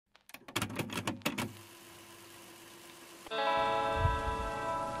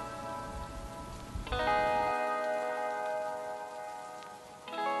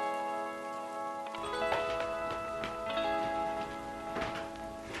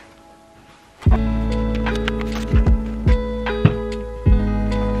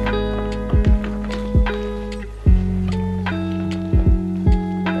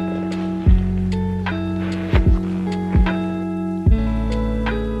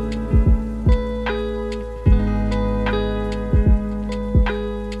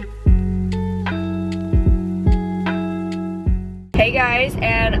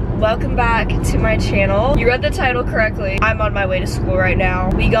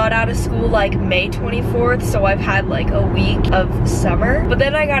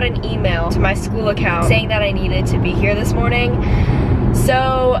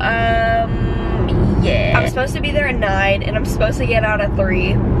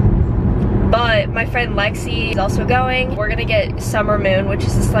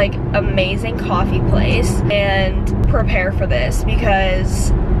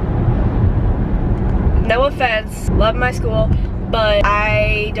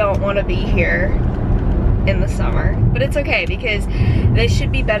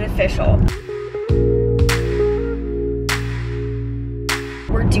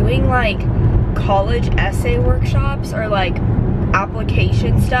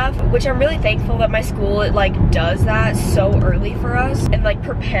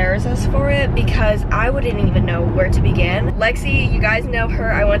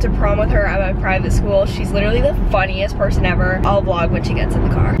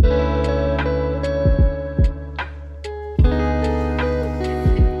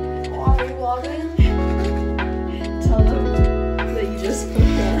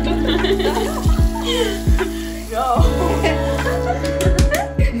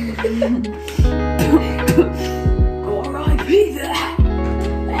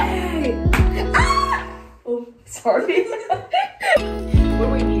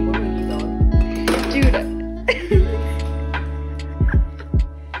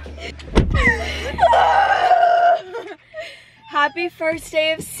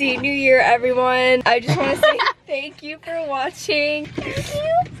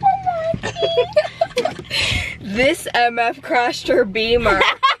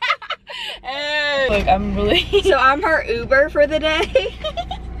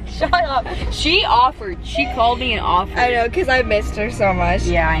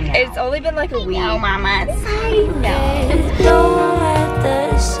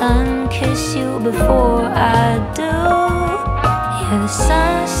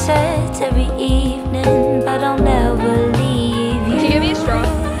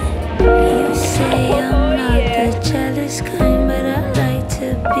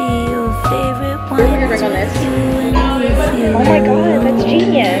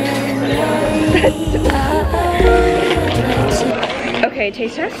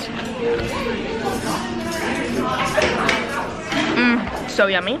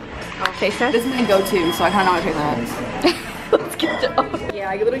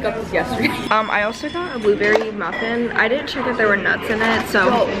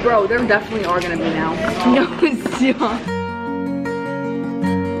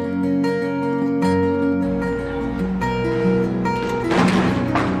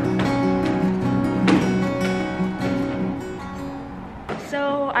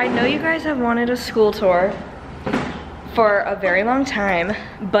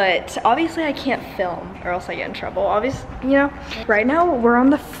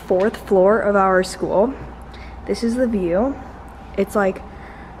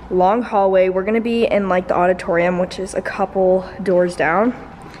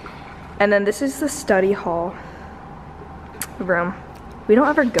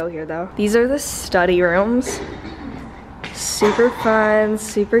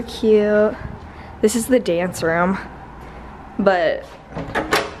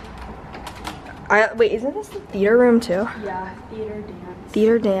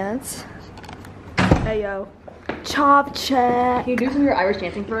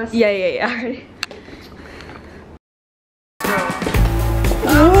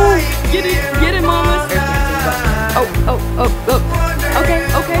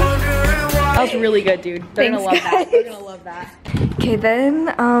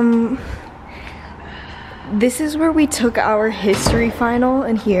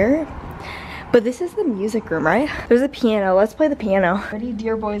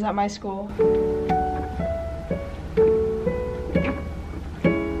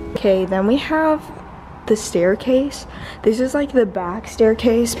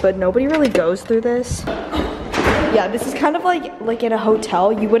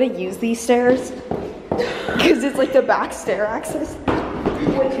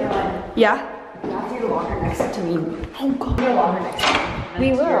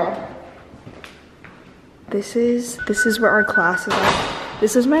This is where our class is at.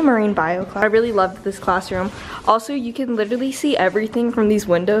 This is my marine bio class. I really loved this classroom. Also, you can literally see everything from these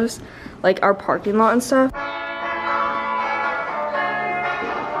windows, like our parking lot and stuff.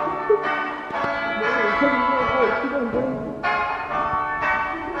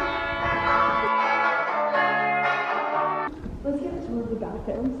 Let's get a tour of the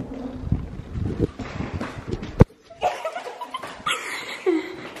bathrooms.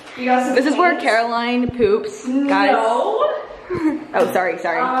 This is where Caroline poops, guys. No. Oh, sorry. I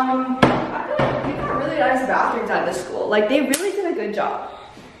feel like we got really nice bathrooms at this school. Like, they really did a good job.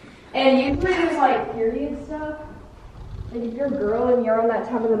 And usually there's like period stuff. Like, if you're a girl and you're on that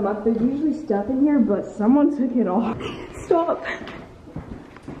time of the month, there's usually stuff in here, but someone took it off. Stop.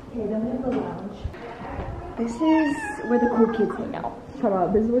 Okay, then we have the lounge. This is where the cool kids hang out. Shut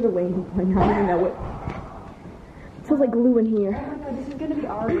up. This is where the lame people hang out. I don't even know it. It feels like glue in here. Oh my god, this is gonna be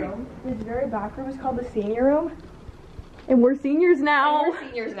our room. This very back room is called the senior room. And we're seniors now. And we're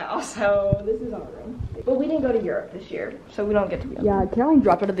seniors now, so this is our room. But we didn't go to Europe this year, so we don't get to be on. Yeah, Caroline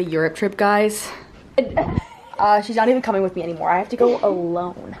dropped out of the Europe trip, guys. She's not even coming with me anymore. I have to go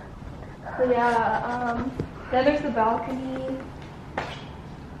alone. So yeah, then there's the balcony.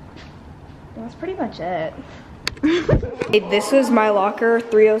 That's pretty much it. This was my locker,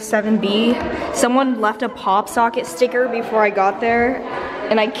 307B. Someone left a pop socket sticker before I got there,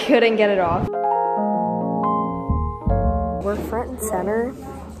 and I couldn't get it off. We're front and center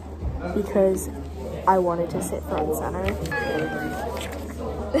because I wanted to sit front and center.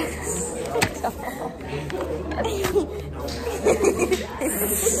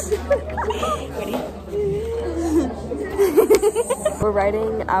 We're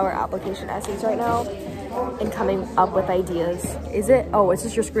writing our application essays right now and coming up with ideas. Is it? Oh, it's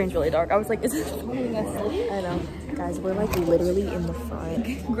just your screen's really dark. I was like, is it falling asleep? I know. Guys, we're like literally in the front.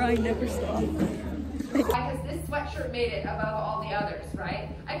 Grind never stops. Because this sweatshirt made it above all the others, right?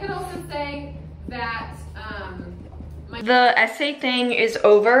 I could also say that the essay thing is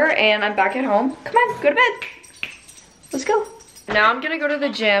over and I'm back at home. Come on, go to bed. Let's go. Now I'm gonna go to the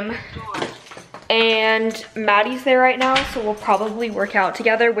gym and Maddie's there right now, so we'll probably work out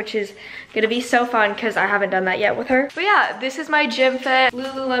together, which is gonna be so fun because I haven't done that yet with her. But yeah, this is my gym fit.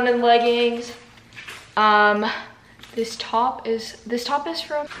 Lululemon leggings. This top is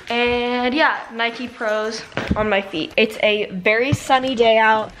from, and yeah, Nike Pros on my feet. It's a very sunny day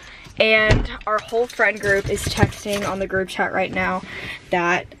out, and our whole friend group is texting on the group chat right now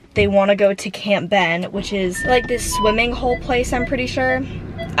that they want to go to Camp Ben, which is like this swimming hole place, I'm pretty sure.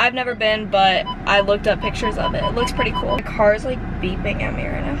 I've never been, but I looked up pictures of it. It looks pretty cool. The car's like beeping at me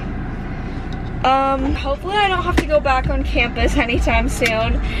right now. Hopefully I don't have to go back on campus anytime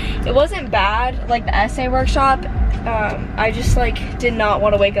soon. It wasn't bad, like the essay workshop. I just like did not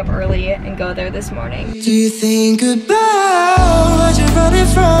want to wake up early and go there this morning. Do you think about what you're running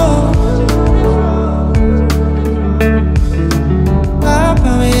from?